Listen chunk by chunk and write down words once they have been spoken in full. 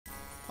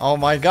Oh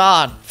my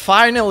god,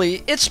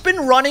 finally. It's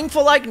been running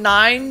for like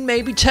 9,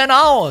 maybe 10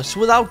 hours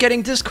without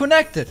getting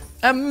disconnected.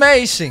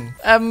 Amazing,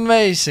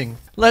 amazing.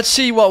 Let's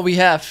see what we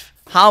have.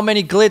 How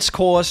many glitch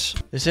cores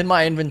is in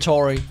my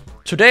inventory?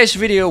 Today's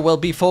video will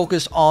be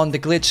focused on the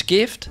glitch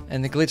gift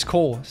and the glitch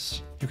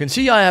cores. You can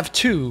see I have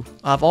 2.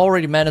 I've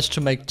already managed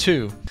to make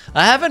 2.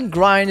 I haven't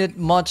grinded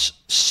much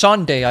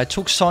Sunday. I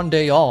took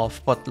Sunday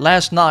off, but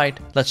last night,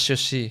 let's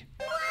just see.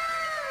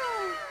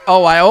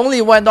 Oh, I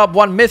only went up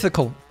 1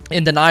 mythical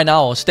in the 9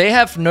 hours. They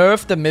have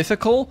nerfed the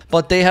mythical,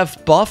 but they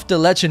have buffed the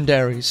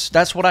legendaries.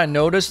 That's what I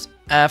noticed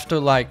after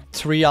like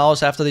 3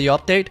 hours after the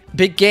update.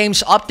 Big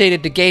Games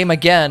updated the game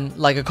again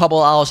like a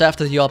couple hours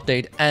after the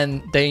update,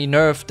 and they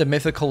nerfed the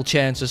mythical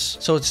chances.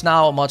 So it's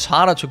now much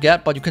harder to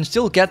get, but you can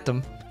still get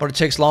them, but it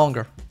takes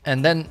longer.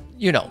 And then,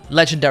 you know,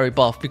 legendary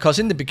buff, because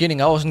in the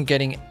beginning I wasn't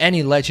getting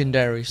any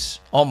legendaries.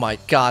 Oh my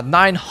god,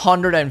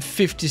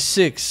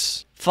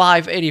 956,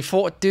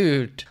 584,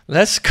 dude.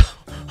 Let's go.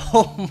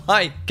 Oh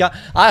my god.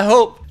 I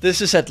hope this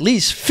is at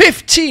least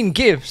 15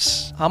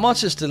 gifts. How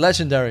much is the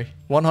legendary?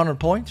 100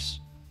 points?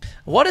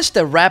 What is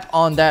the wrap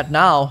on that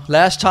now?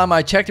 Last time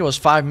I checked it was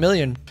 5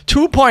 million.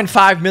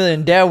 2.5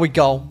 million, there we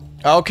go.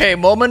 Okay,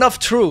 moment of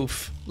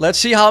truth. Let's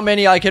see how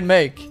many I can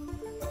make.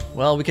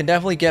 Well, we can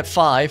definitely get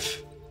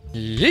 5.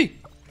 Yee.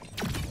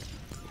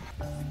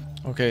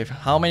 Okay,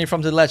 how many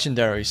from the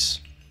legendaries?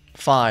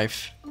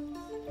 5.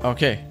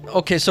 Okay.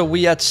 Okay, so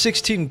we had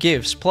 16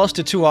 gifts plus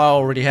the 2 I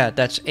already had.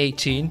 That's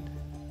 18.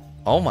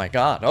 Oh my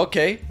god.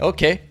 Okay,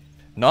 okay.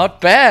 Not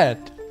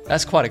bad.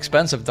 That's quite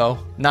expensive though.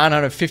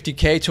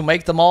 950k to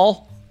make them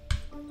all.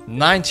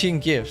 19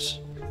 gifts.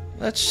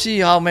 Let's see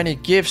how many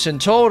gifts in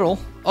total.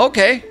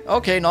 Okay,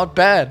 okay, not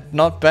bad.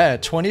 Not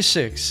bad.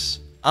 26.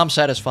 I'm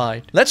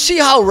satisfied. Let's see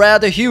how rare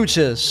the huge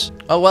is.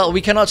 Oh, well,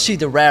 we cannot see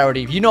the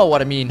rarity. You know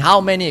what I mean.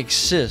 How many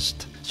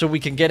exist? So we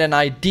can get an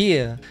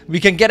idea. We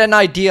can get an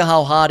idea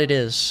how hard it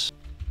is.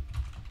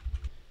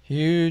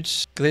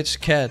 Huge glitch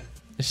cat.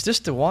 Is this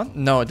the one?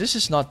 No, this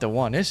is not the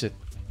one, is it?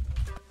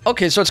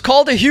 Okay, so it's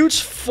called the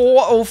huge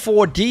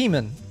 404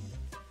 demon.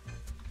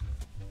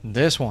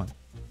 This one.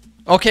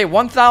 Okay,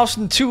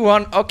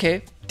 1,200.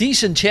 Okay,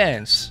 decent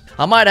chance.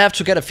 I might have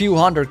to get a few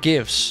hundred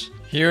gifts.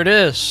 Here it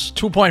is,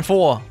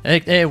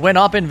 2.4. It went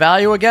up in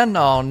value again?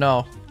 Oh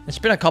no. It's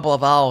been a couple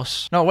of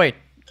hours. No, wait.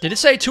 Did it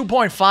say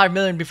 2.5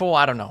 million before?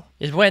 I don't know.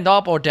 It went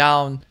up or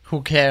down.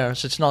 Who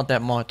cares? It's not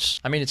that much.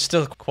 I mean, it's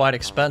still quite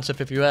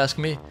expensive if you ask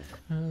me.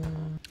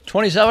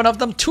 27 of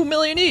them, 2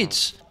 million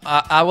each.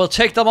 I will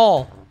take them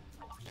all.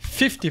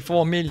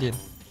 54 million.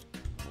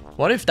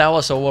 What if that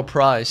was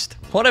overpriced?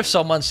 What if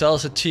someone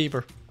sells it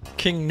cheaper?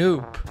 King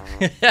Noob.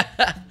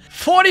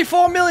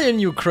 44 million,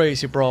 you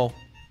crazy bro.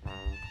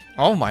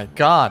 Oh my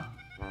god.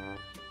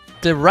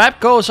 The wrap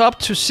goes up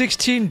to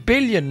 16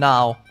 billion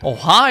now. Oh,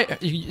 hi.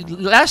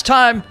 Last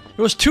time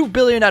it was 2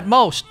 billion at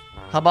most.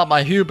 How about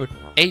my Hubert?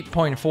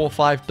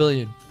 8.45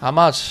 billion. How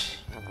much?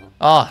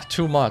 Ah,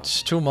 too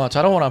much. Too much.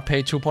 I don't want to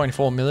pay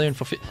 2.4 million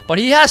for... But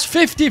he has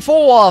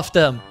 54 of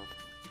them.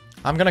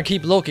 I'm gonna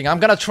keep looking.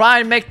 I'm gonna try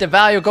and make the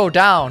value go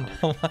down.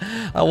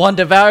 I want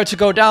the value to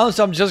go down,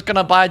 so I'm just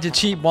gonna buy the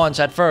cheap ones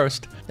at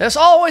first. There's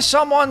always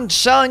someone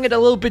selling it a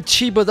little bit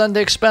cheaper than the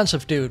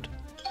expensive dude.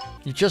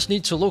 You just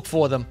need to look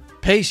for them.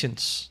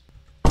 Patience.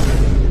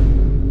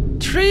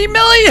 3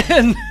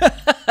 million!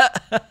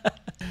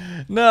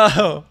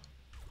 No.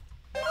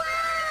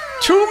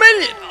 2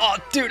 million! Oh,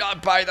 dude, I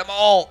buy them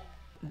all.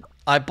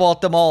 I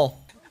bought them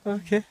all.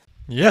 Okay.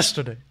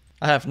 Yesterday.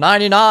 I have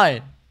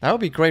 99. That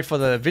would be great for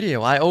the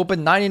video. I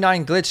opened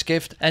 99 glitch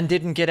gift and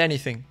didn't get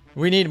anything.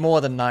 We need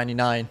more than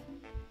 99.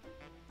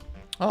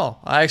 Oh,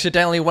 I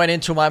accidentally went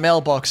into my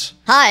mailbox.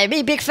 Hi,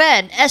 me big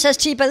fan.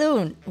 SST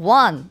Balloon.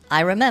 1.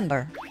 I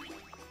remember.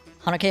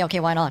 100k, okay,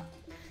 why not?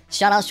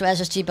 Shoutouts to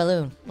SST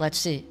Balloon. Let's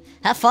see.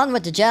 Have fun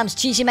with the gems,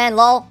 Cheesy Man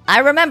lol. I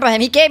remember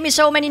him. He gave me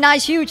so many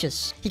nice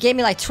huges. He gave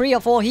me like 3 or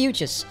 4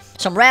 huges.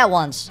 Some rare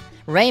ones.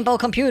 Rainbow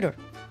computer.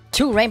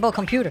 2 rainbow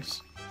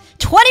computers.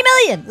 20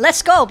 million!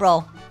 Let's go,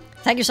 bro.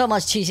 Thank you so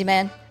much, Cheesy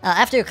Man.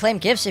 After you claim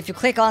gifts, if you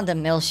click on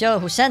them, it'll show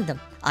who sent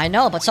them. I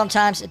know, but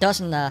sometimes it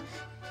doesn't,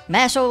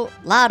 Maso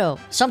Lotto.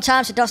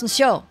 Sometimes it doesn't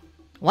show.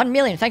 1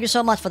 million. Thank you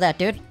so much for that,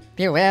 dude.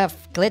 Be aware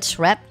of glitch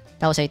wrap.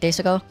 That was 8 days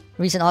ago.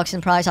 Recent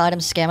auction price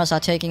items. Scammers are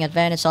taking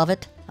advantage of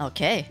it.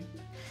 Okay.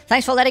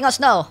 Thanks for letting us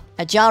know.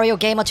 Ajario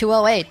Gamer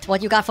 208.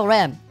 What you got for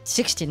RAM?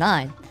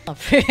 69.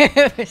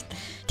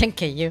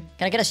 Thank you.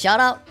 Can I get a shout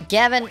out?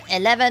 Gavin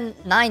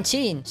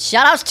 1119.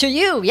 Shout outs to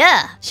you.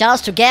 Yeah. Shout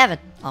outs to Gavin.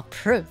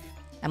 Approved.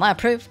 Am I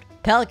approved?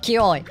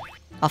 Pelkioi.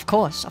 Of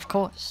course, of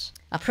course.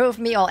 Approve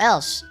me or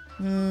else.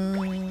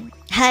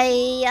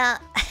 Hey.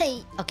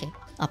 Okay.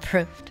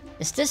 Approved.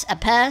 Is this a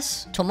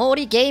pass?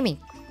 Tomori Gaming.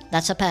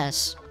 That's a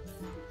pass.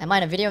 Am I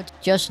in a video?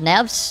 Just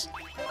Navs?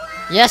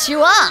 Yes,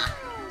 you are!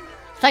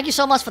 Thank you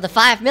so much for the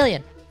 5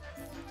 million.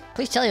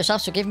 Please tell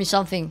yourselves to give me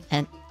something.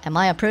 And am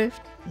I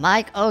approved?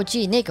 Mike OG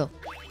Nico.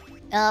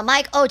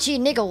 Mike OG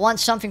Nico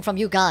wants something from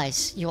you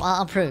guys. You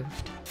are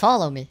approved.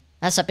 Follow me.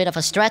 That's a bit of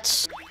a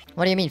stretch.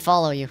 What do you mean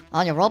follow you?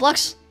 On your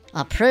Roblox?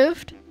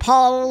 Approved?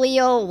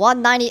 Polio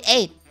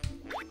 198.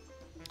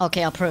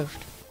 Okay, approved.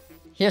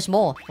 Here's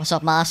more. What's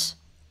up, Mars?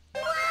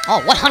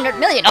 Oh, 100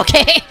 million.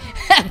 Okay.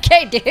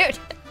 Okay, dude.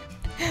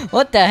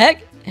 What the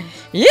heck?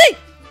 Yee!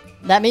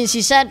 That means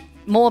he sent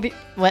more.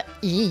 What?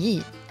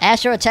 Yee.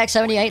 Asher Attack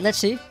 78. Let's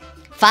see.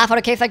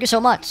 500k. Thank you so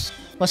much.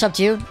 What's up,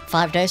 June?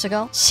 5 days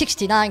ago.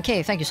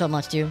 69k. Thank you so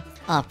much, June.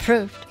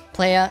 Approved.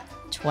 Player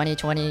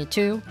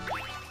 2022.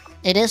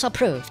 It is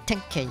approved.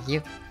 Thank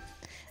you.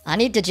 I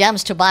need the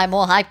gems to buy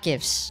more hype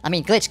gifts. I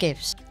mean, glitch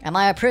gifts. Am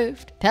I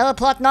approved?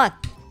 Peliplot not.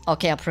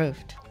 Okay,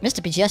 approved.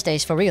 Mr. BGS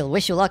Days, for real.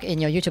 Wish you luck in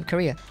your YouTube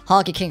career.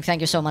 Hoggy King,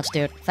 thank you so much,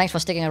 dude. Thanks for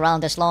sticking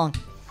around this long.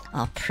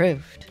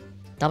 Approved.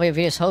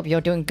 WVS, hope you're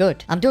doing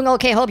good. I'm doing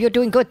okay, hope you're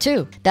doing good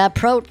too. That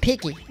pro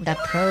piggy. That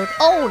pro.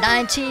 Oh,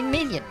 19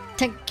 million.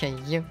 Thank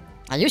you.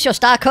 I use your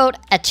star code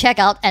at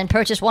checkout and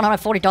purchase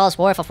 $140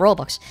 worth of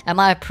Robux. Am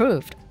I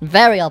approved?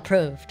 Very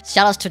approved.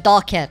 Shoutouts to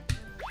Dogcat.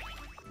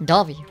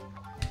 W.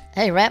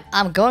 Hey, Rap,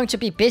 I'm going to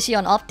be busy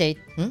on update.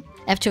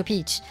 F2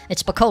 Peach.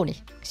 It's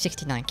Baconi.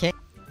 69k.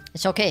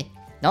 It's okay.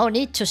 No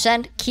need to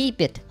send.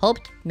 Keep it. Hope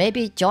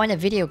maybe join a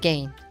video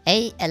game.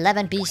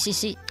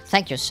 A11BCC.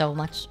 Thank you so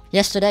much.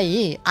 Yesterday,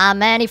 ye. I'm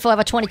Manny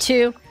Forever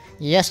 22.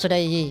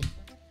 Yesterday, ye.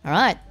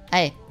 Alright.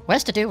 Hey,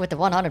 where's the dude with the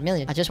 100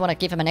 million? I just want to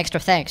give him an extra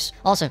thanks.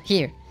 Also,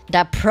 here.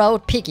 That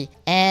proud piggy.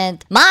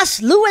 And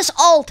Mas Lewis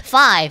Alt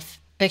 5.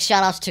 Big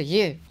shoutouts to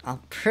you.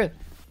 Approved.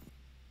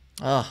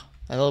 Oh,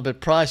 a little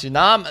bit pricey.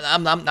 Now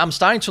I'm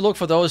starting to look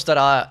for those that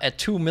are at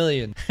 2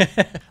 million.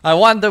 I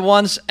want the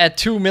ones at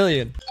 2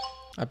 million.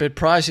 A bit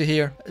pricey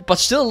here, but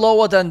still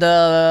lower than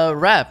the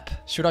wrap.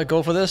 Should I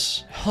go for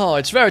this? Oh,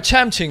 it's very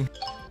tempting.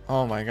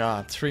 Oh my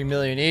god, 3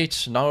 million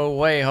each. No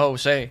way,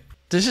 Jose.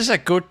 This is a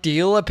good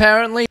deal,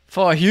 apparently.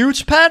 For a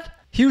huge pet?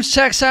 Huge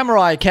tech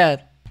samurai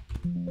cat.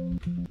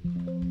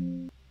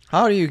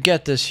 How do you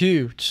get this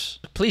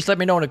huge? Please let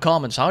me know in the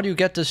comments. How do you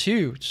get this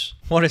huge?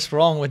 What is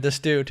wrong with this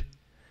dude?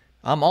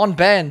 I'm on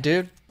ban,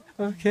 dude.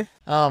 Okay.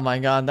 Oh my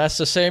god, that's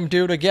the same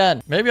dude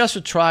again. Maybe I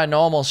should try a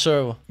normal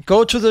server.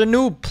 Go to the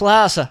new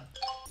plaza.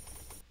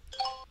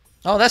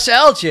 Oh, that's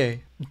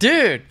LJ.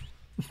 Dude.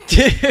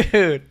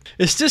 Dude.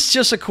 Is this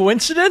just a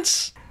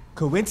coincidence?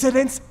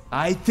 Coincidence?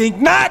 I think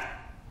not!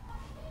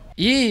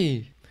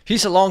 Yee.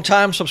 He's a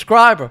long-time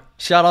subscriber.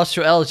 Shoutouts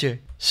to LJ.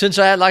 Since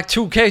I had like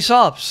 2k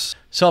subs.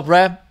 Sup,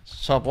 Ram?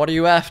 Sup, what are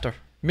you after?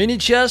 Mini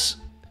chess?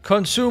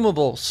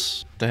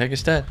 Consumables. The heck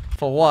is that?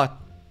 For what?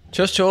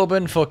 Just to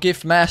open for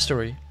gift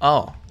mastery.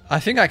 Oh. I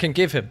think I can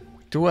give him.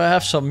 Do I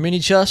have some mini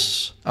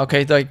chests?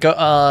 Okay, they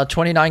got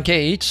 29k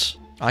each.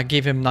 I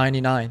give him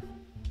 99.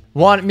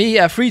 Want me,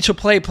 a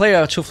free-to-play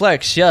player, to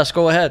flex? Yes,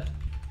 go ahead.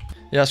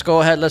 Yes, go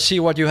ahead. Let's see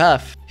what you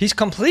have. He's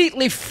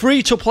completely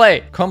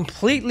free-to-play.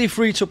 Completely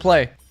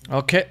free-to-play.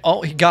 Okay.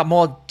 Oh, he got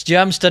more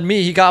gems than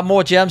me. He got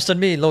more gems than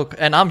me. Look,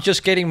 and I'm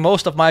just getting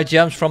most of my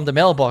gems from the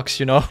mailbox,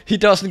 you know. He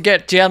doesn't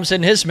get gems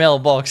in his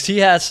mailbox. He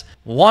has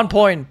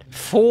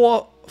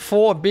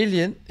 1.44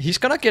 billion. He's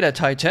gonna get a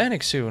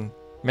Titanic soon.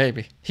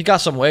 Maybe. He got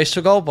some ways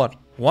to go, but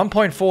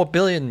 1.4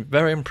 billion.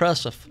 Very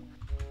impressive.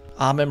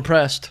 I'm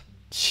impressed.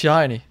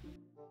 Shiny.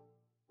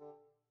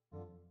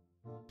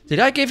 Did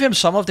I give him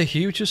some of the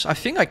huges? I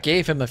think I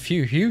gave him a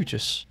few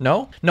huges.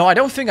 No? No, I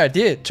don't think I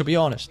did, to be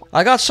honest.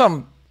 I got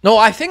some... No,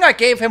 I think I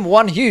gave him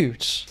one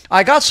huge.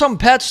 I got some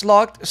pets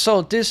locked,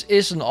 so this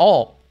isn't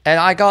all. And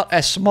I got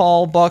a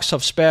small box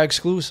of spare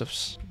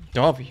exclusives.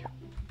 W.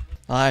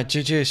 Alright,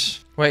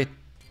 GG's. Wait.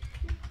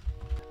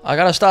 I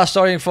gotta start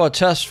studying for a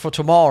test for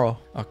tomorrow.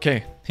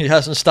 Okay, he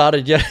hasn't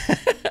started yet.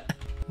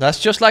 That's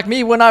just like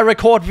me when I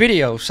record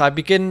videos. I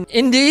begin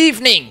in the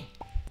evening.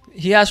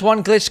 He has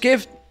one glitch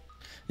gift.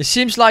 It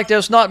seems like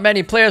there's not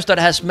many players that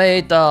has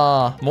made,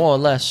 more or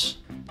less.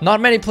 Not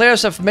many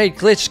players have made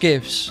glitch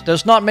gifts.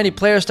 There's not many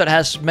players that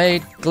has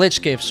made glitch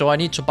gifts, so I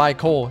need to buy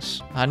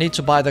cores. I need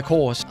to buy the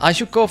cores. I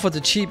should go for the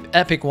cheap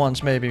epic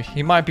ones, maybe.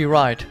 He might be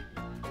right.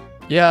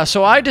 Yeah,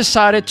 so I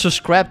decided to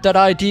scrap that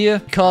idea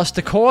because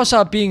the cores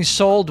are being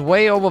sold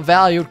way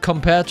overvalued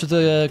compared to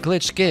the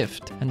glitch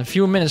gift. And a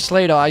few minutes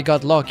later, I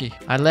got lucky.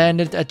 I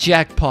landed a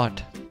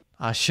jackpot.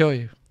 I'll show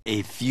you.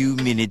 A few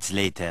minutes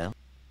later.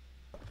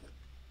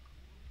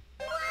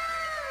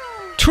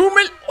 2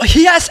 million.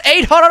 He has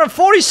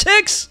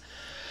 846.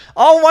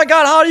 Oh my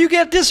god, how do you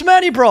get this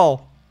many,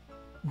 bro?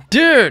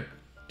 Dude.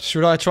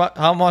 Should I try?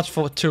 How much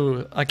for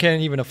two? I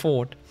can't even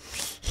afford.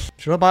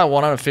 Should I buy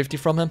 150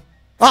 from him?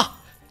 Ah,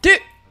 dude.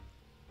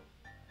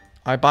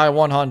 I buy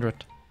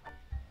 100.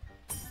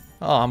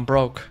 Oh, I'm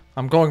broke.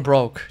 I'm going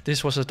broke.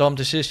 This was a dumb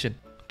decision.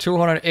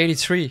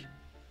 283.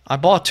 I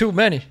bought too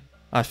many,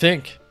 I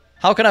think.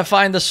 How can I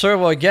find the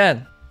server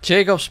again?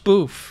 Jacob's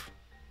booth.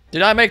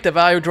 Did I make the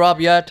value drop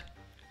yet?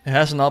 It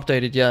hasn't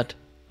updated yet.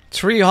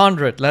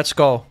 300. Let's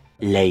go.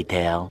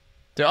 Later.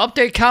 The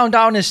update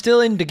countdown is still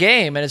in the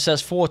game and it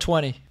says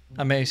 420.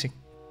 Amazing.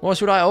 Or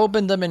should I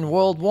open them in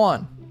World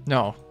 1?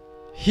 No.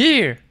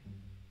 Here.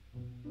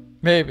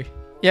 Maybe.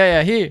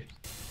 Yeah, here.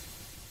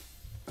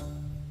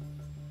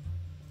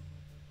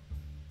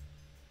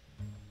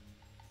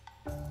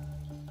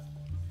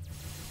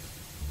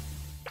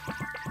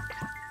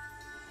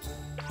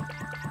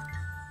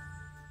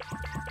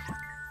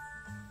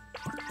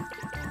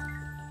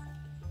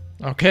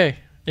 Okay,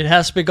 it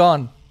has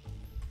begun.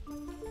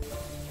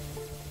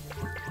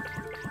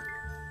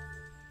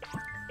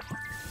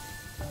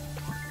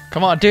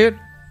 Come on, dude.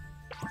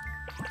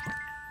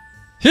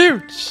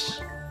 Huge.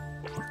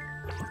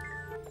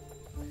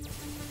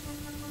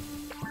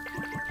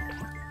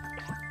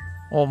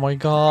 Oh my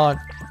god.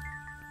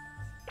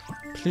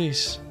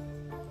 Please.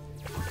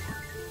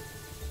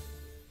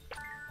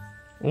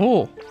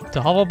 Oh, the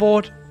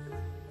hoverboard.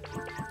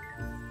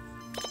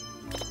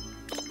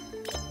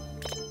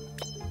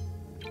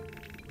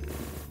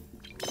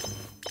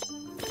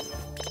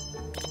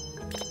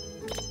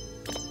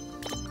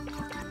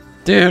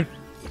 Dude.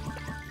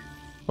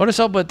 What is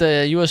up with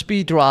the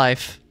USB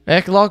drive?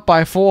 Egg locked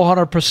by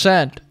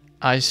 400%.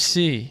 I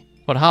see.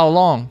 But how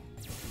long?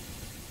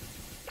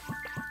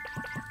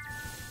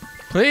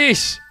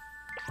 Please!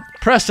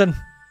 Preston!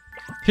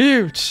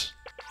 Huge!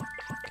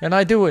 Can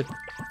I do it?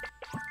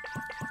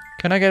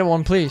 Can I get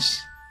one,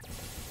 please?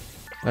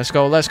 Let's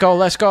go, let's go,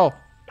 let's go!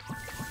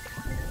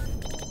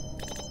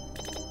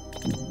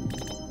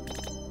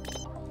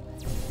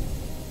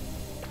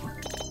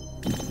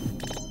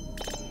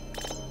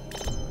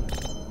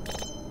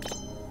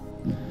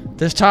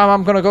 This time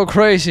I'm gonna go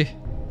crazy.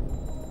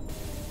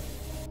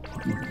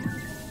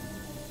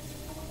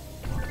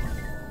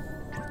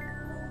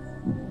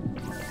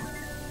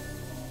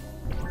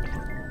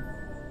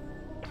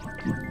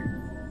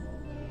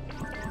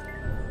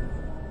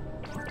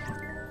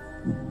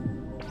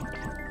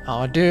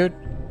 Oh, dude.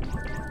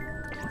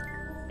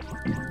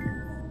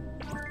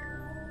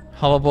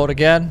 Hoverboard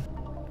again.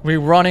 We're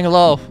running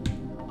low.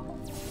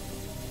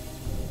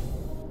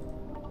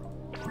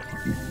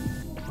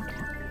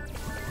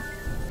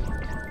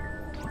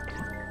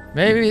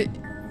 Maybe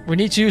we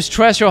need to use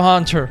treasure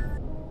hunter.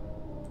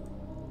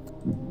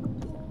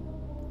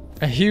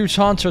 A huge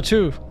hunter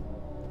too.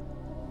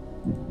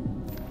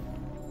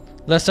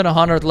 Less than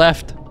 100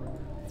 left.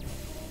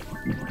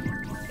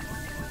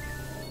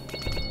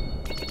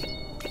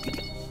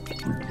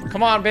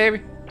 Come on,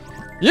 baby.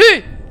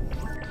 Yee!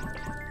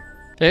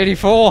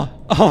 84.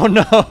 Oh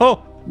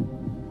no.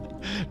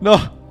 No.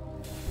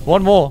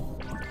 One more.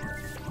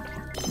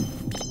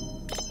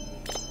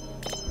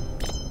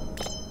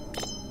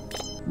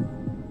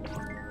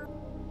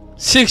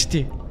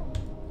 60.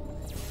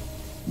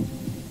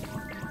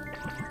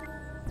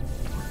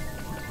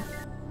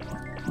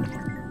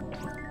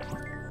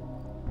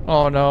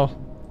 Oh no.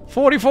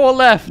 44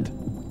 left.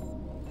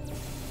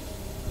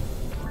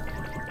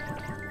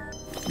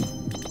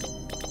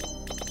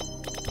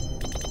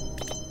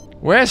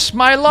 Where's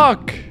my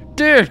luck?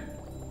 Dude.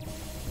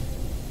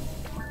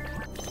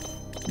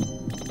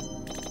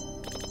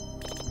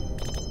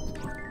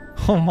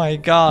 Oh my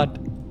god.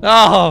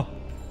 Oh.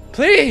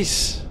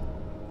 Please.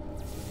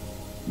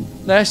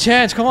 Last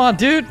chance, come on,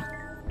 dude.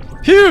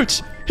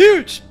 Huge!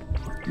 Huge!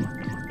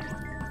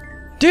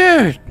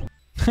 Dude!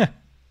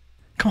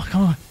 Come on,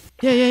 come on.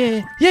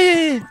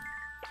 Yeah.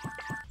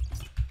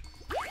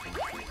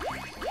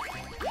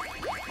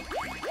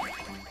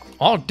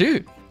 Oh,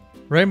 dude.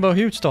 Rainbow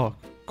Huge Dog.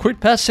 Quit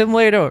Pet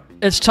Simulator.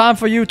 It's time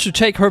for you to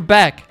take her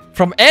back.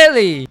 From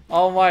Ellie.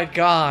 Oh my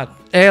god.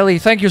 Ellie,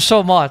 thank you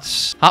so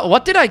much.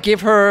 What did I give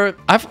her?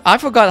 I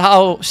forgot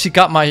how she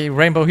got my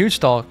Rainbow Huge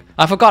Dog.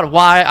 I forgot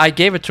why I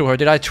gave it to her.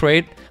 Did I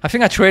trade? I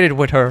think I traded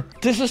with her.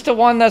 This is the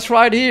one that's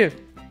right here.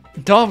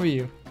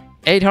 W.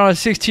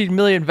 816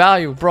 million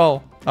value,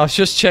 bro. I was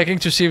just checking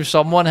to see if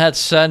someone had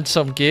sent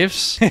some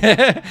gifts.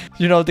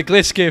 You know, the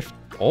glitch gift.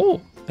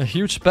 Oh, a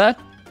huge bet.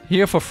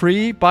 Here for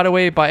free. By the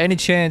way, by any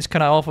chance,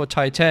 can I offer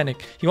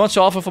Titanic? He wants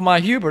to offer for my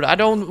Hubert. I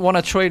don't want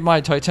to trade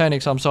my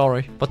Titanics, I'm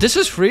sorry. But this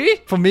is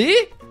free? For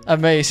me?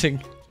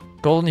 Amazing.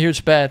 Golden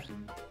huge bet.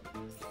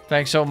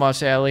 Thanks so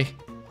much, Ellie.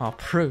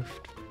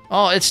 Approved.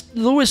 Oh, it's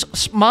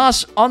Louis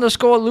Mars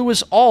underscore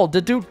Louis All,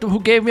 the dude who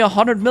gave me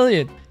 100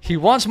 million. He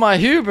wants my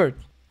Hubert.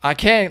 I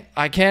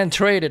can't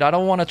trade it. I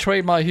don't want to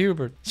trade my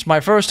Hubert. It's my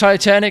first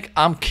Titanic.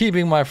 I'm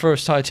keeping my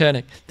first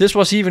Titanic. This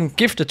was even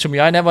gifted to me.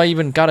 I never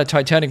even got a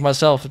Titanic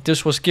myself.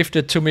 This was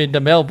gifted to me in the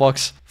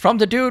mailbox. From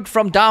the dude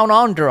from down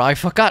under. I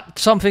forgot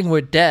something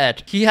with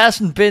Dad. He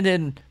hasn't been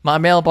in my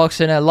mailbox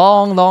in a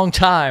long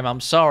time. I'm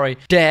sorry.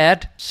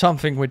 Dad.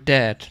 Something with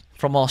Dad.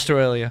 From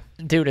Australia.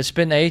 Dude, it's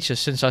been ages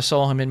since I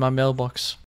saw him in my mailbox.